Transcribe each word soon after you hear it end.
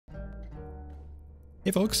Hey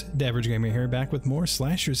folks, The Average Gamer here, back with more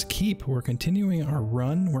Slasher's Keep. We're continuing our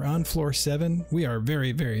run. We're on floor 7. We are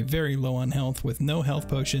very, very, very low on health with no health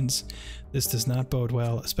potions. This does not bode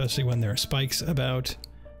well, especially when there are spikes about.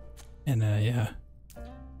 And yeah.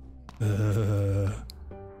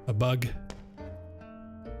 A bug.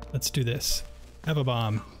 Let's do this. Have a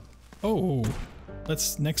bomb. Oh,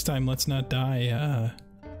 next time let's not die,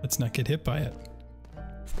 let's not get hit by it.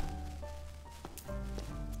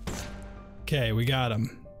 Okay, we got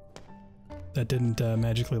him. That didn't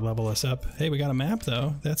magically level us up. Hey, we got a map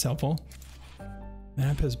though. That's helpful.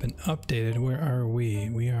 Map has been updated. Where are we?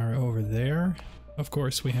 We are over there. Of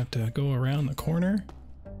course, we have to go around the corner.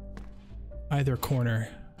 Either corner.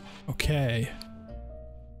 Okay.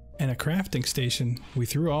 And a crafting station. We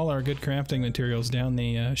threw all our good crafting materials down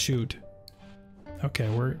the chute. Okay,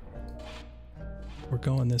 we're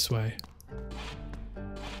going this way.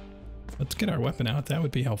 Let's get our weapon out. That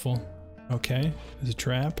would be helpful. Okay, there's a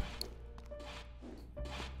trap.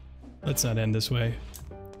 Let's not end this way.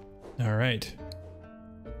 All right.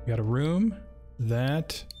 We got a room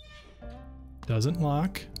that doesn't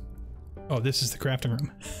lock. Oh, this is the crafting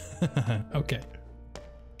room. Okay.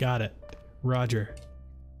 Got it. Roger.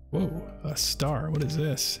 Whoa, a star. What is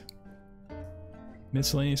this?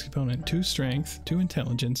 Miscellaneous component. 2 strength, 2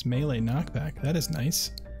 intelligence, melee knockback. That is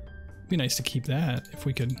nice. It'd be nice to keep that if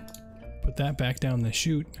we could put that back down the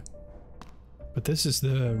chute. But this is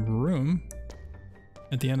the room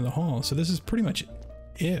at the end of the hall, so this is pretty much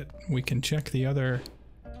it. We can check the other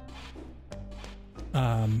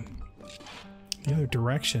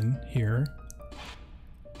direction here.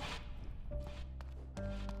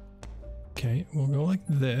 Okay, we'll go like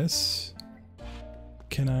this.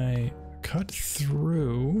 Can I cut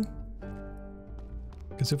through?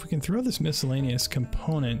 Because if we can throw this miscellaneous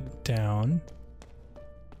component down,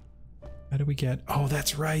 how do we get? Oh,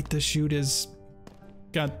 that's right. The chute is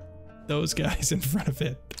got those guys in front of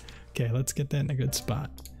it. Okay, let's get that in a good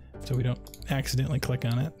spot so we don't accidentally click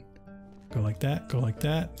on it. Go like that, go like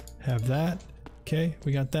that, have that. Okay,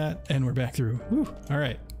 we got that, and we're back through. Whew, all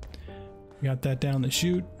right. We got that down the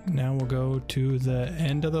chute. Now we'll go to the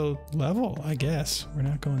end of the level, I guess. We're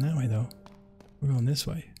not going that way, though. We're going this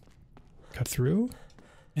way. Cut through,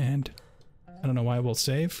 and I don't know why we'll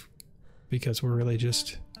save, because we're really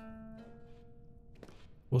just...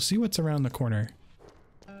 We'll see what's around the corner.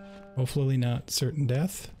 Hopefully not certain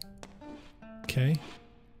death. Okay.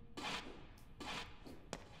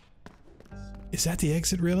 Is that the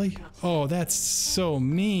exit, really? Oh, that's so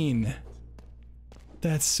mean.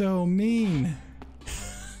 That's so mean.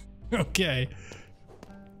 Okay.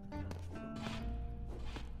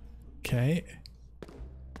 Okay.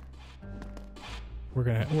 We're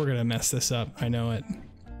gonna mess this up. I know it.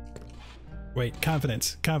 Wait,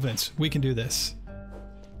 confidence. Confidence. We can do this.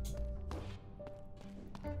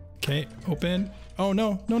 Okay, open. Oh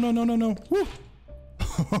no, no, no, no, no, no. Woo!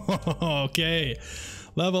 Okay.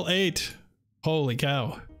 Level 8. Holy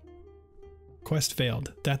cow. Quest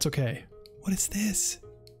failed. That's okay. What is this?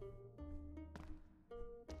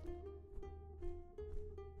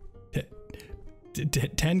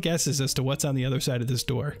 10 guesses as to what's on the other side of this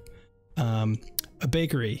door. A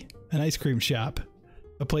bakery, an ice cream shop,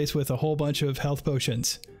 a place with a whole bunch of health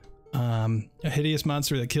potions, a hideous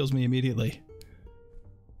monster that kills me immediately.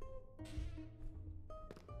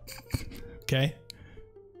 Okay,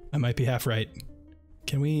 I might be half right.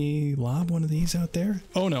 Can we lob one of these out there?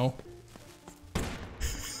 Oh no.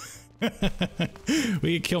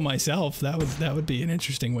 We could kill myself. That would be an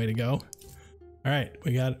interesting way to go. All right,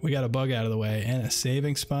 we got a bug out of the way and a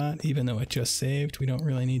saving spot. Even though it just saved, we don't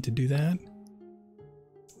really need to do that.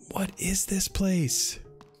 What is this place?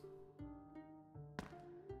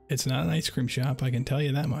 It's not an ice cream shop, I can tell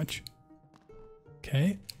you that much.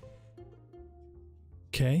 Okay.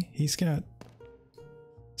 Okay, he's got...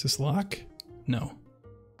 Is this lock? No.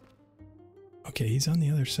 Okay, he's on the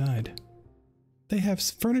other side. They have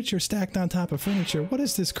furniture stacked on top of furniture. What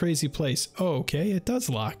is this crazy place? Oh, okay, it does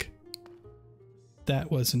lock. That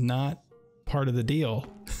was not part of the deal.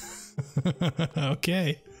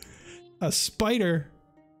 Okay. A spider.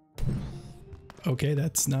 Okay,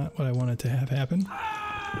 that's not what I wanted to have happen.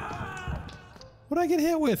 What did I get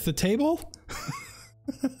hit with? The table?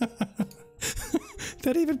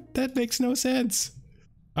 That makes no sense.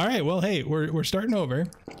 All right, well, hey, we're starting over.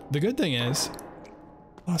 The good thing is,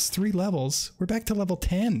 lost 3 levels. We're back to level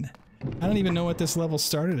 10. I don't even know what this level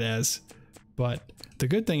started as, but the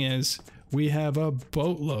good thing is we have a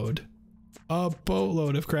boatload of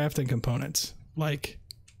crafting components. Like,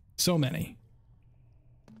 so many.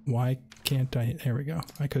 Why can't I? There we go.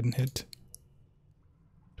 I couldn't hit.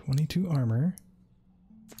 22 armor.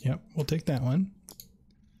 Yep, we'll take that one.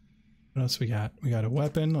 What else we got? We got a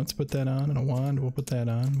weapon. Let's put that on. And a wand. We'll put that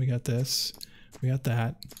on. We got this. We got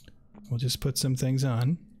that. We'll just put some things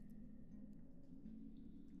on.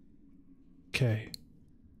 Okay.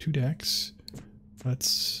 2 decks.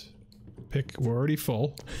 Let's pick. We're already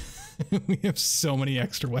full. We have so many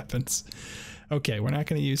extra weapons. Okay, we're not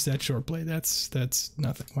going to use that short blade. That's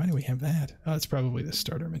nothing. Why do we have that? Oh, it's probably the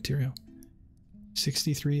starter material.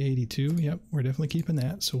 6382. Yep, we're definitely keeping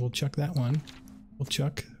that. So we'll chuck that one. We'll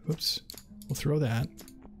chuck. Oops. We'll throw that.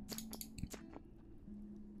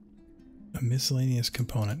 A miscellaneous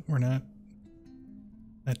component. We're not.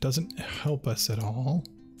 That doesn't help us at all.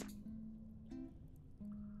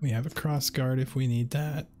 We have a cross guard if we need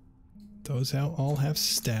that. Those all have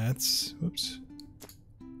stats. Whoops.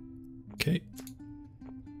 Okay.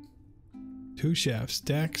 2 chefs.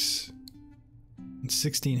 Dex. And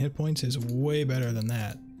 16 hit points is way better than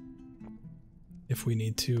that. If we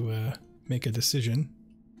need to make a decision.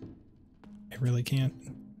 I really can't.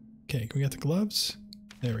 Okay, we got the gloves.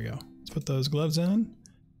 There we go. Let's put those gloves on.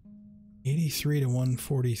 83 to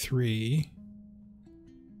 143.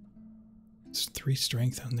 It's 3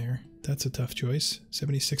 strength on there. That's a tough choice.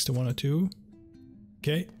 76 to 102.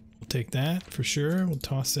 Okay, we'll take that for sure. We'll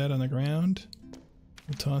toss that on the ground.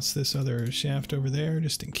 We'll toss this other shaft over there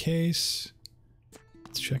just in case.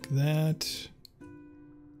 Let's check that.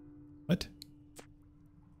 What?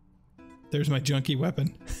 There's my junky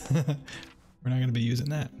weapon. We're not going to be using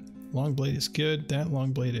that. Long blade is good. That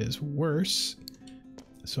long blade is worse.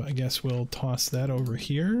 So I guess we'll toss that over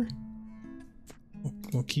here.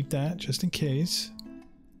 We'll keep that just in case.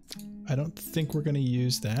 I don't think we're going to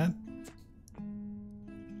use that.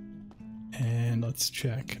 And let's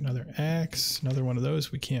check. Another axe. Another one of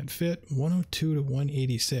those we can't fit. 102 to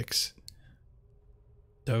 186.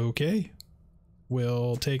 Okay.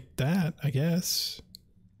 We'll take that, I guess.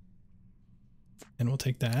 And we'll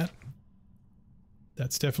take that.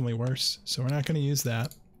 That's definitely worse. So we're not going to use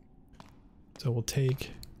that. So we'll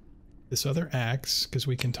take this other axe because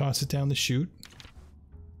we can toss it down the chute.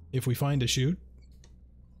 If we find a chute.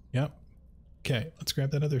 Yep. Okay, let's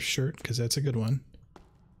grab that other shirt because that's a good one.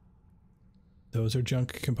 Those are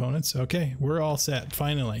junk components. Okay, we're all set.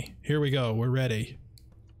 Finally. Here we go. We're ready.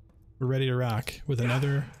 We're ready to rock with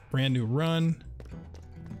another brand new run.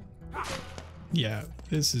 Yeah,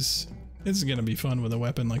 this is gonna be fun with a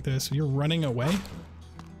weapon like this. You're running away?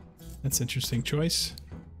 That's an interesting choice.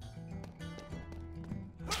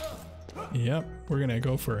 Yep, we're gonna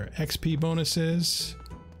go for XP bonuses.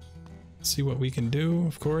 See what we can do.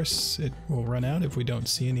 Of course, it will run out if we don't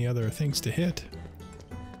see any other things to hit.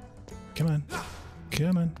 Come on.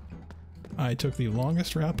 Come on. I took the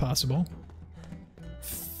longest route possible.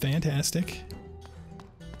 Fantastic.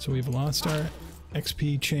 So we've lost our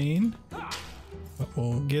XP chain. But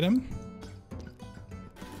we'll get him.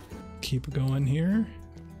 Keep going here.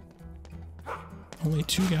 Only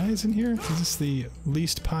 2 guys in here? Is this the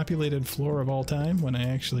least populated floor of all time when I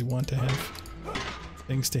actually want to have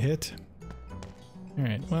things to hit?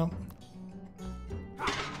 Alright, well.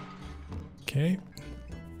 Okay.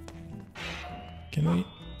 Can we?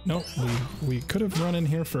 Nope, we could have run in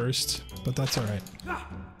here first, but that's alright.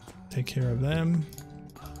 Take care of them.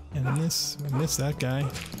 And I missed that guy.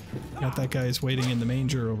 Got that guy's waiting in the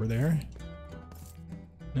manger over there.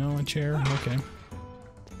 No, a chair? Okay.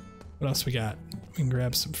 What else we got? We can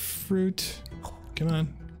grab some fruit. Come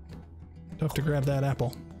on. Tough to grab that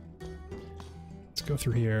apple. Let's go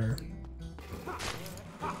through here.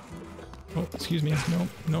 Oh, excuse me. Nope,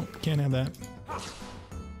 nope, can't have that.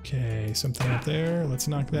 Okay, something up there. Let's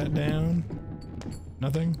knock that down.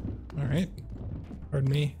 Nothing? Alright. Pardon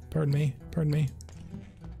me, pardon me, pardon me.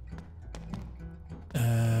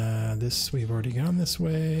 This, we've already gone this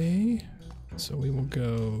way. So we will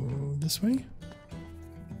go this way.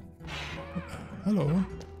 Hello.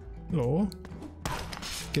 Hello.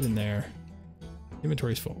 Get in there.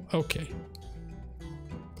 Inventory's full. Okay.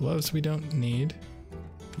 Gloves we don't need.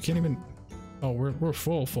 We can't even... Oh, we're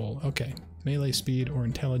full. Okay. Melee speed or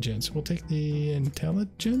intelligence. We'll take the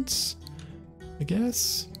intelligence, I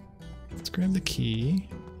guess. Let's grab the key.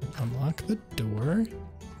 Unlock the door.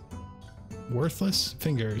 Worthless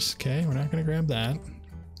fingers. Okay, we're not gonna grab that.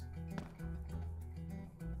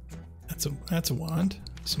 That's a wand.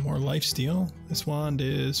 Some more lifesteal. This wand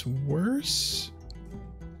is worse.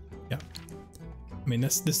 Yeah. I mean,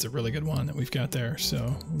 this is a really good one that we've got there.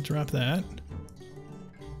 So we'll drop that.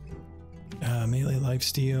 Melee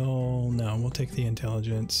lifesteal. No, we'll take the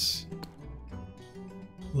intelligence.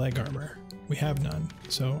 Leg armor. We have none.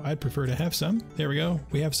 So I'd prefer to have some. There we go.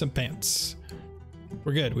 We have some pants.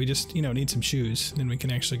 We're good. We just, need some shoes. Then we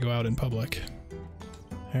can actually go out in public.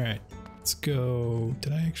 All right. Let's go.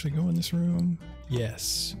 Did I actually go in this room?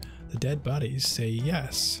 Yes. The dead bodies say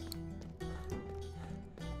yes.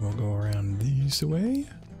 We'll go around this way.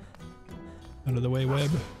 Out of the way,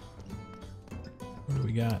 web. What do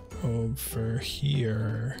we got over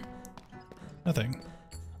here? Nothing.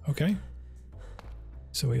 Okay.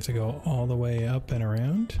 So we have to go all the way up and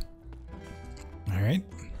around. Alright.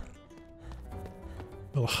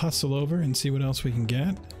 We'll hustle over and see what else we can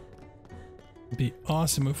get. It'd be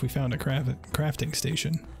awesome if we found a crafting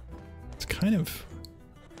station. It's kind of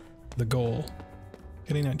the goal.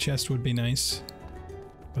 Getting that chest would be nice,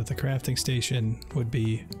 but the crafting station would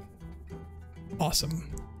be awesome.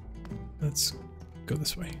 Let's go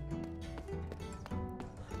this way.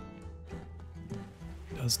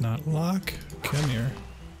 Does not lock. Come here.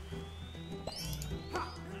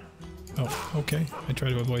 Oh, okay. I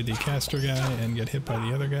try to avoid the caster guy and get hit by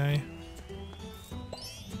the other guy.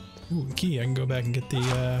 Ooh, key. I can go back and get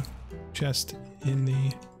the chest in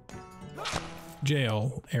the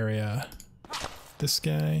jail area. This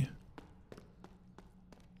guy.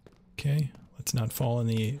 Okay, let's not fall in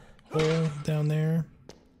the hole down there.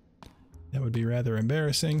 That would be rather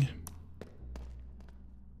embarrassing.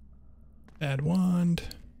 Bad wand.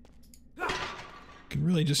 Could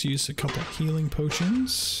really just use a couple healing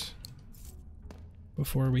potions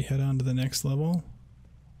before we head on to the next level.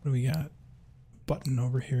 What do we got? Button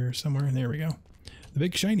over here somewhere. There we go. The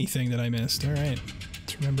big shiny thing that I missed. All right,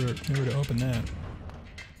 let's remember to open that.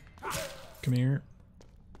 Come here.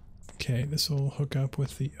 Okay, this will hook up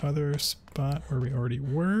with the other spot where we already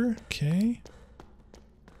were. Okay.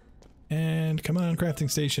 And come on, crafting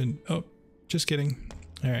station. Oh, just kidding.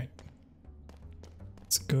 All right.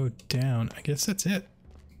 Let's go down. I guess that's it.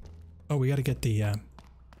 Oh, we got to get the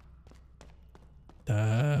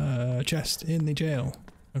chest in the jail.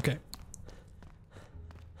 Okay.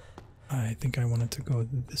 I think I wanted to go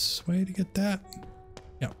this way to get that.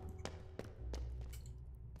 Yep.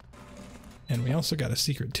 And we also got a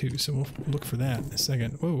secret too, so we'll look for that in a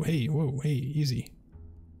second. Whoa, hey, easy.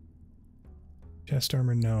 Chest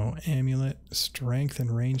armor, no. Amulet, strength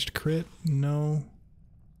and ranged crit, no.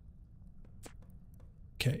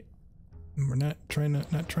 Okay. We're not trying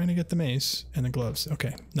to get the mace and the gloves.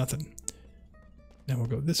 Okay, nothing. Now we'll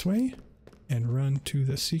go this way and run to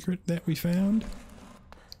the secret that we found.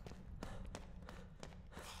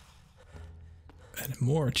 And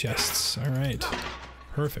more chests. All right.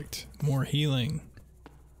 Perfect. More healing.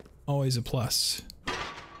 Always a plus.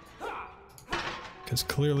 Because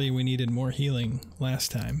clearly we needed more healing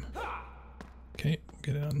last time. Okay, we'll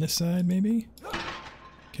get it on this side maybe.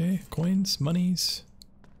 Okay, coins, monies.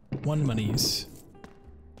 1 monies.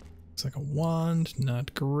 Looks like a wand,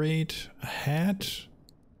 not great. A hat.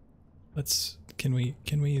 Can we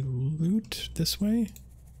loot this way?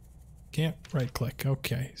 Can't right click.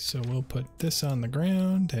 Okay, so we'll put this on the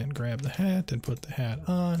ground and grab the hat and put the hat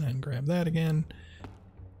on and grab that again.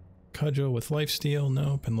 Cudgel with lifesteal,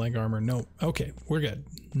 nope, and leg armor, nope. Okay, we're good.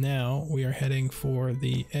 Now we are heading for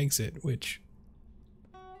the exit, which...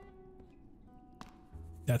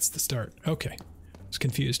 that's the start. Okay, I was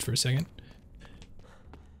confused for a second.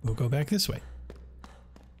 We'll go back this way.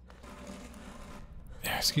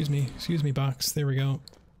 Excuse me, box. There we go.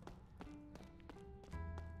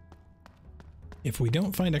 If we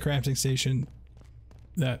don't find a crafting station,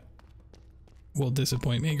 that will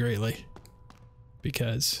disappoint me greatly,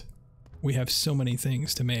 because we have so many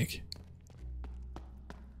things to make.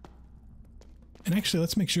 And actually,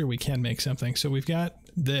 let's make sure we can make something. So we've got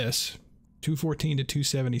this, 214 to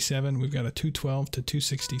 277. We've got a 212 to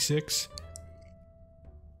 266.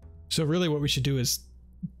 So really what we should do is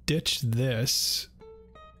ditch this.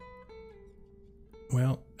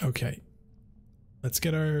 Well, okay. Let's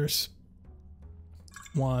get our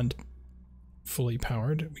wand fully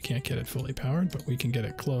powered. We can't get it fully powered, but we can get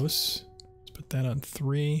it close. Let's put that on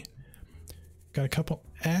 3. Got a couple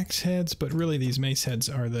axe heads, but really these mace heads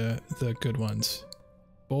are the good ones.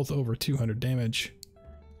 Both over 200 damage.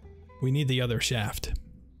 We need the other shaft.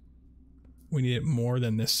 We need it more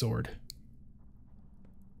than this sword.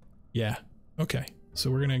 Yeah. Okay. So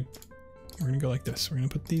we're gonna go like this. We're gonna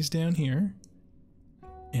put these down here,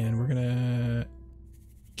 and we're gonna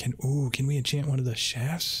can we enchant one of the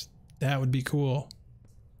shafts? That would be cool.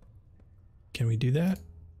 Can we do that?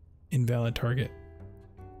 Invalid target.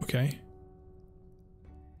 Okay.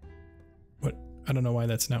 What? I don't know why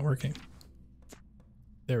that's not working.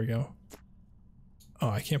 There we go. Oh,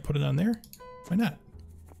 I can't put it on there? Why not?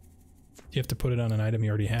 You have to put it on an item you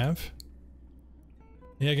already have?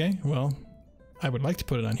 Yeah, okay. Well, I would like to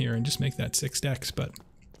put it on here and just make that 6 decks, but...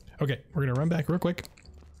 okay, we're gonna run back real quick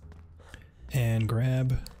and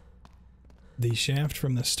grab the shaft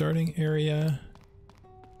from the starting area,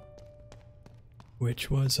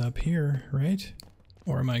 which was up here, right?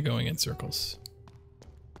 Or am I going in circles?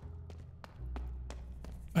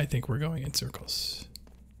 I think we're going in circles.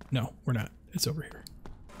 No, we're not. It's over here.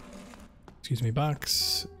 Excuse me,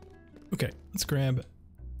 box. Okay, let's grab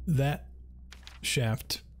that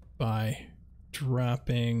shaft by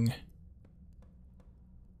dropping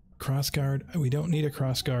crossguard. We don't need a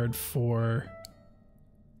crossguard for...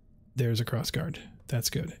 There's a crossguard. That's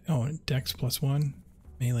good. Oh, and dex +1.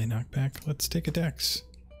 Melee knockback. Let's take a dex.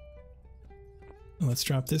 Let's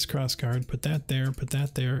drop this crossguard, put that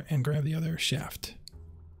there, and grab the other shaft.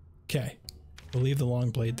 Okay. We'll leave the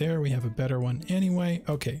long blade there. We have a better one anyway.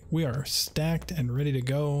 Okay, we are stacked and ready to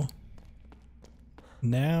go.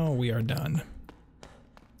 Now we are done.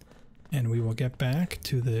 And we will get back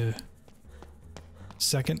to the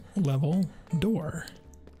second level door.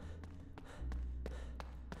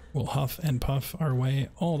 We'll huff and puff our way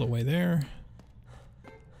all the way there.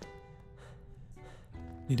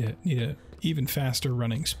 Need a even faster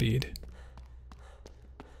running speed.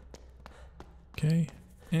 Okay,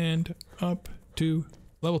 and up to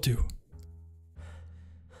level 2.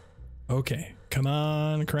 Okay, come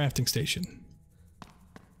on, crafting station.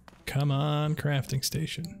 Come on, crafting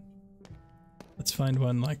station. Let's find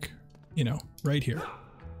one like, you know, right here.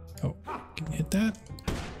 Oh, can you hit that?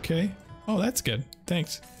 Okay. Oh, that's good.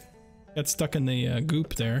 Thanks. Got stuck in the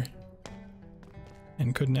goop there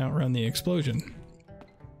and couldn't outrun the explosion.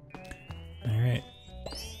 Alright.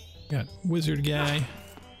 Got wizard guy.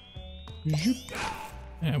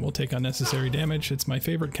 And we'll take unnecessary damage. It's my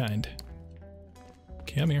favorite kind.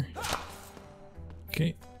 Okay, I'm here.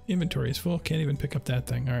 Okay, inventory is full. Can't even pick up that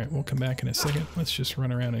thing. Alright, we'll come back in a second. Let's just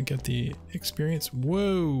run around and get the experience.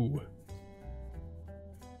 Whoa!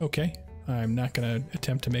 Okay, I'm not going to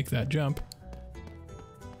attempt to make that jump.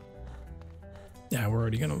 Yeah, we're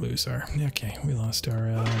already going to lose our... Okay, we lost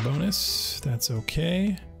our bonus. That's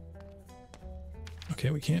okay. Okay,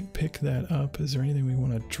 we can't pick that up. Is there anything we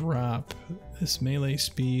want to drop? This melee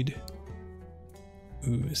speed.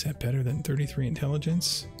 Ooh, is that better than 33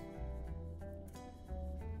 intelligence?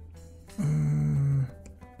 You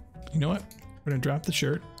know what? We're going to drop the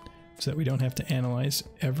shirt so that we don't have to analyze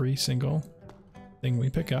every single thing we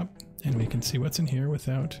pick up. And we can see what's in here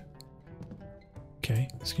without... Okay,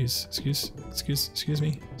 excuse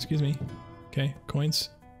me. Okay, coins.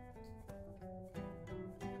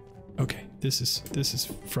 Okay, this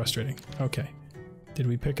is frustrating. Okay. Did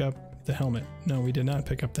we pick up the helmet? No, we did not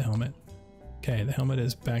pick up the helmet. Okay, the helmet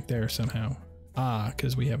is back there somehow. Ah,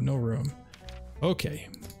 because we have no room. Okay.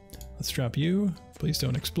 Let's drop you. Please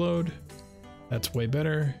don't explode. That's way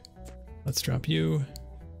better. Let's drop you.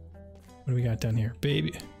 What do we got down here?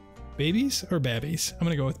 Babies or babbies? I'm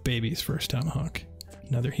gonna go with babies first, Tomahawk.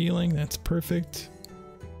 Another healing, that's perfect.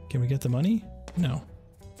 Can we get the money? No.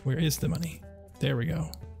 Where is the money? There we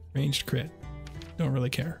go. Ranged crit. Don't really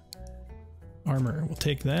care. Armor, we'll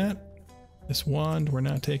take that. This wand, we're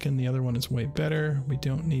not taking. The other one is way better. We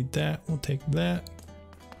don't need that. We'll take that.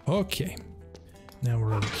 Okay. Now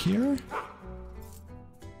we're over here.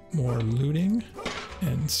 More looting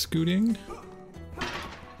and scooting.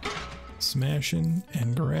 Smashing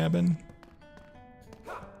and grabbing.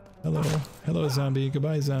 Hello. Hello, zombie.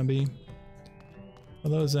 Goodbye, zombie.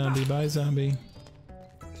 Hello, zombie. Bye, zombie.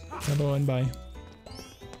 Hello and bye.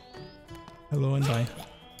 Hello and bye.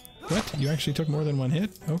 What? You actually took more than one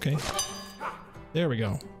hit? Okay. There we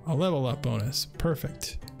go. A level up bonus.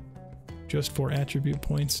 Perfect. Just 4 attribute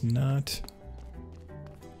points, not...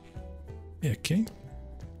 Okay.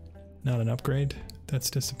 Not an upgrade.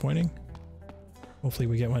 That's disappointing. Hopefully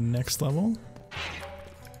we get one next level.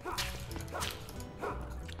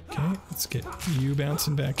 Okay, let's get you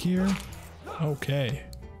bouncing back here. Okay.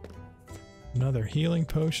 Another healing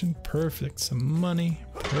potion. Perfect. Some money.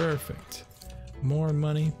 Perfect. More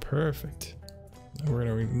money. Perfect. We're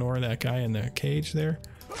going to ignore that guy in the cage there.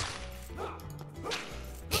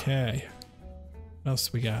 Okay. What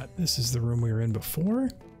else we got? This is the room we were in before.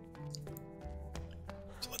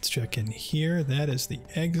 So let's check in here. That is the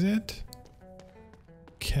exit.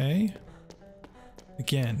 Okay.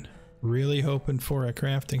 Again, really hoping for a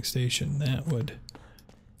crafting station. That would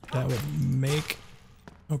make...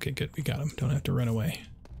 Okay, good. We got him. Don't have to run away.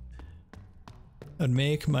 That'd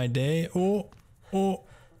make my day. Oh,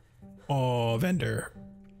 vendor.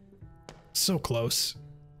 So close.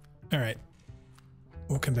 All right.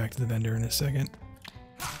 We'll come back to the vendor in a second.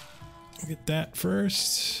 We'll get that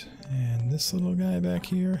first. And this little guy back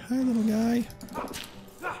here. Hi, little guy.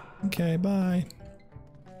 Okay, bye.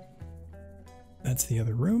 That's the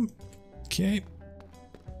other room. Okay.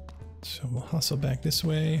 So we'll hustle back this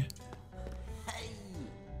way.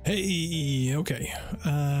 Hey, okay.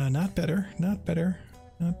 Not better, not better,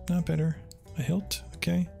 not better. A hilt,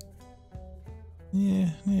 okay. Yeah.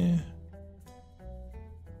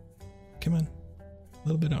 Come on. A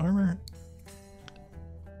little bit of armor.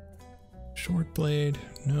 Short blade,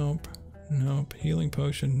 nope. Healing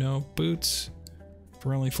potion, nope. Boots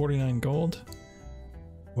for only 49 gold.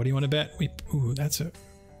 What do you want to bet? Ooh, that's a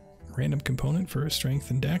random component for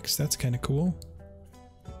strength and dex. That's kind of cool.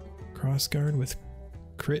 Crossguard with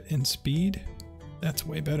crit and speed. That's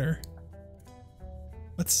way better.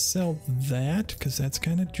 Let's sell that because that's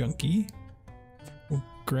kind of junky. We'll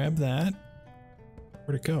grab that.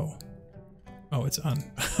 Where'd it go? Oh, it's on.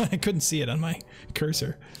 I couldn't see it on my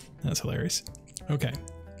cursor. That's hilarious. Okay.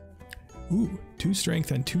 Ooh, 2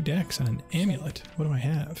 strength and 2 dex on an amulet. What do I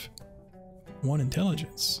have? 1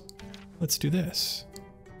 intelligence. Let's do this.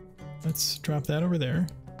 Let's drop that over there.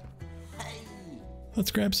 Let's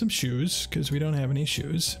grab some shoes because we don't have any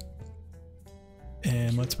shoes.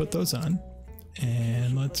 And let's put those on.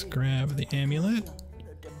 And let's grab the amulet.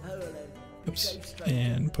 Oops.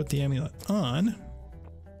 And put the amulet on.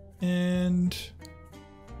 And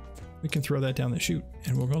we can throw that down the chute.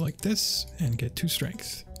 And we'll go like this and get 2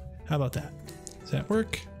 strength. How about that? Does that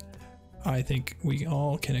work? I think we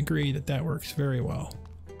all can agree that that works very well.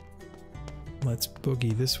 Let's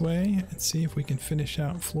boogie this way and see if we can finish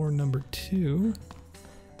out floor number 2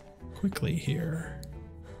 quickly here.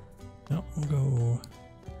 No, we'll go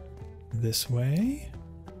this way.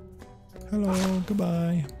 Hello,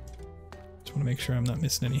 goodbye. Just want to make sure I'm not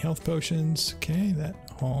missing any health potions. Okay, that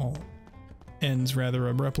hall ends rather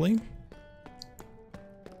abruptly.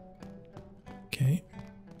 Okay.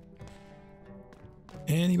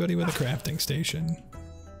 Anybody with a crafting station?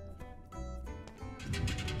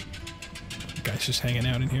 The guy's just hanging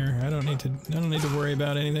out in here. I don't need to worry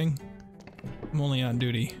about anything. I'm only on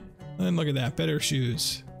duty. And look at that, better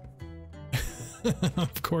shoes.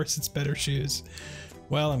 Of course it's better shoes.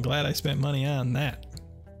 Well, I'm glad I spent money on that.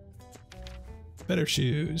 Better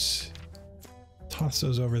shoes. Toss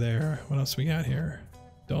those over there. What else we got here?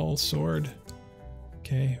 Dull sword.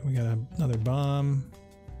 Okay, we got another bomb.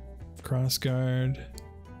 Crossguard.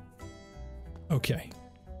 Okay.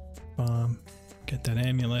 Bomb. Get that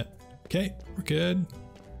amulet. Okay, we're good.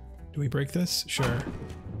 Do we break this? Sure.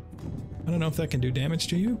 I don't know if that can do damage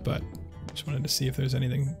to you, but just wanted to see if there's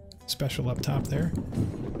anything special up top there.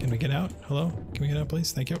 Can we get out? Hello? Can we get out,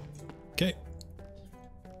 please? Thank you. Okay.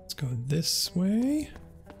 Let's go this way.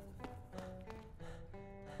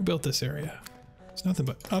 Who built this area? It's nothing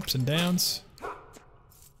but ups and downs.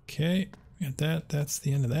 Okay, we got that. That's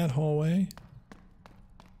the end of that hallway.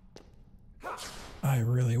 I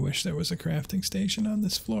really wish there was a crafting station on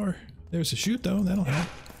this floor. There's a chute though, that'll help.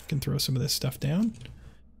 Can throw some of this stuff down.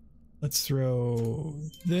 Let's throw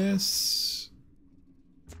this.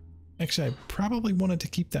 Actually, I probably wanted to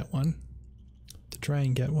keep that one to try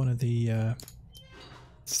and get one of the,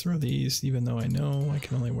 let's throw these, even though I know I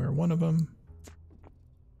can only wear one of them.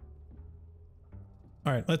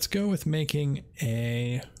 All right, let's go with making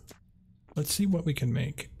a, let's see what we can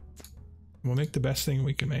make. We'll make the best thing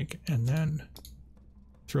we can make and then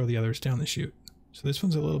throw the others down the chute. So this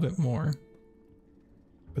one's a little bit more,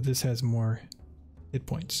 but this has more hit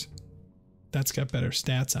points. That's got better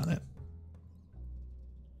stats on it.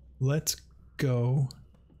 Let's go.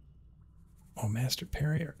 Oh, Master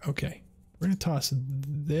Parrier. Okay. We're going to toss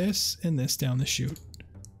this and this down the chute.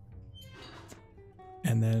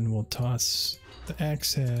 And then we'll toss the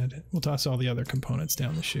axe head. We'll toss all the other components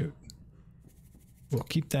down the chute. We'll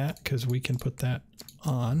keep that because we can put that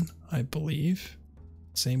on, I believe.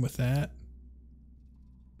 Same with that.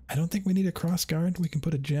 I don't think we need a cross guard. We can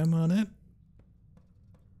put a gem on it.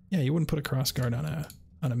 Yeah, you wouldn't put a cross guard on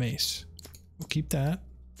a mace. We'll keep that.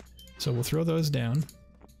 So we'll throw those down.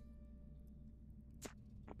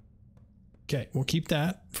 Okay, we'll keep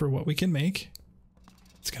that for what we can make.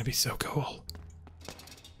 It's gonna be so cool.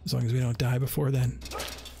 As long as we don't die before then.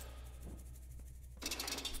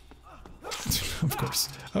 Of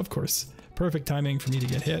course. Perfect timing for me to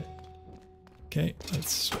get hit. Okay,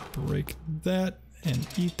 let's break that and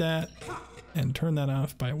eat that and turn that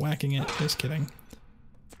off by whacking it. Just kidding.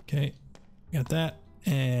 Okay, got that.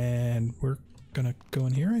 And we're gonna go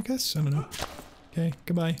in here, I guess? I don't know. Okay,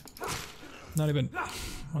 goodbye. Not even...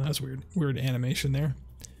 Well, that's weird. Weird animation there.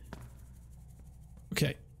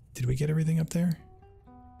 Okay, did we get everything up there?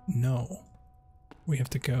 No. We have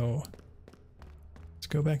to go... Let's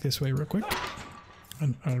go back this way real quick.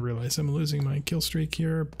 I realize I'm losing my kill streak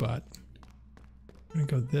here, but... I'm gonna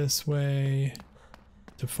go this way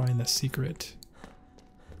to find the secret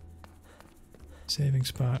saving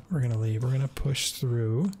spot. We're gonna leave. We're gonna push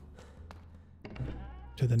through.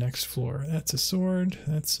 to the next floor. That's a sword.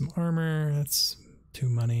 That's some armor. That's 2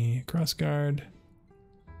 money. Crossguard.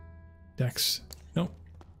 Dex. Nope.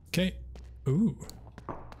 Okay. Ooh.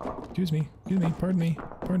 Excuse me. Excuse me. Pardon me.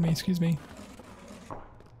 Pardon me. Excuse me.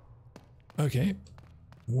 Okay.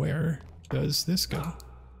 Where does this go?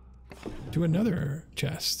 To another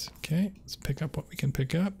chest. Okay. Let's pick up what we can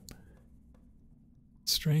pick up.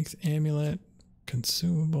 Strength amulet.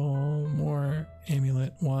 Consumable. More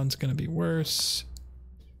amulet. One's gonna be worse.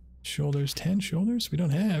 Shoulders. 10 shoulders? We don't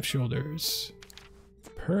have shoulders.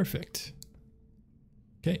 Perfect.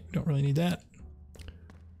 Okay. We don't really need that.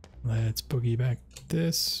 Let's boogie back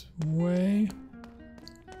this way.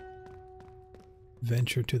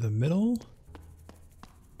 Venture to the middle.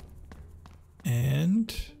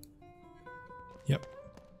 And yep.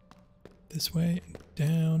 This way,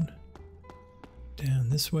 down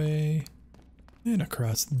this way, and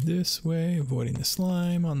across this way, avoiding the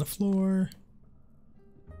slime on the floor.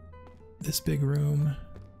 This big room.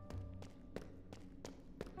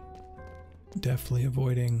 Definitely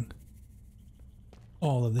avoiding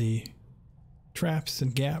all of the traps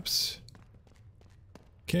and gaps.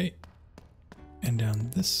 Okay. And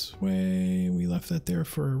down this way, we left that there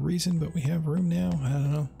for a reason, but we have room now. I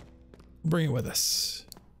don't know. We'll bring it with us.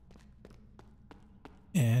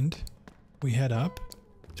 And we head up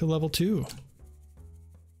to level 2.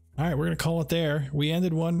 All right, we're going to call it there. We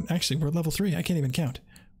ended one. Actually, we're level 3. I can't even count.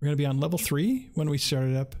 We're going to be on level 3 when we start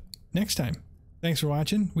it up next time. Thanks for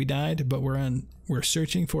watching. We died, but we're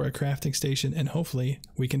searching for a crafting station, and hopefully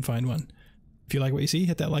we can find one. If you like what you see,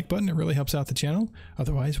 hit that like button. It really helps out the channel.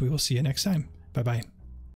 Otherwise, we will see you next time. Bye-bye.